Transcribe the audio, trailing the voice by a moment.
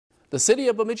The City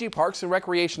of Bemidji Parks and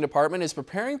Recreation Department is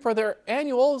preparing for their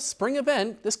annual spring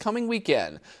event this coming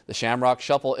weekend. The Shamrock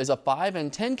Shuffle is a 5 and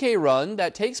 10K run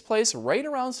that takes place right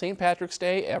around St. Patrick's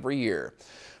Day every year.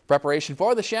 Preparation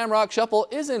for the Shamrock Shuffle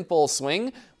is in full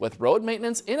swing. With road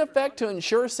maintenance in effect to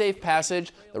ensure safe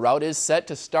passage, the route is set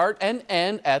to start and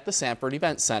end at the Sanford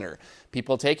Event Center.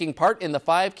 People taking part in the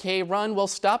 5K run will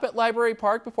stop at Library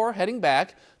Park before heading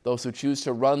back. Those who choose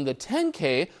to run the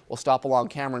 10K will stop along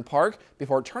Cameron Park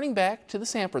before turning back to the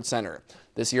Sanford Center.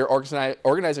 This year,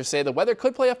 organizers say the weather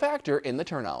could play a factor in the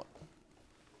turnout.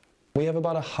 We have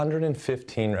about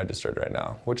 115 registered right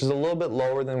now, which is a little bit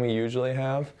lower than we usually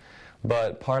have.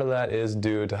 But part of that is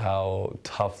due to how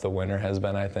tough the winter has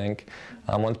been, I think.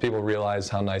 Once people realize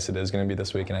how nice it is going to be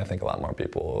this weekend, I think a lot more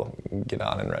people will get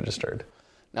on and registered.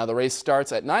 Now the race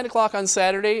starts at 9 o'clock on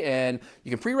Saturday, and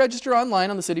you can pre-register online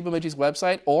on the City of Bemidji's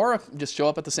website, or just show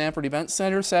up at the Sanford Event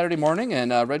Center Saturday morning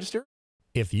and register.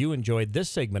 If you enjoyed this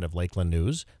segment of Lakeland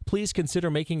News, please consider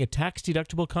making a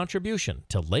tax-deductible contribution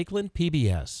to Lakeland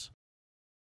PBS.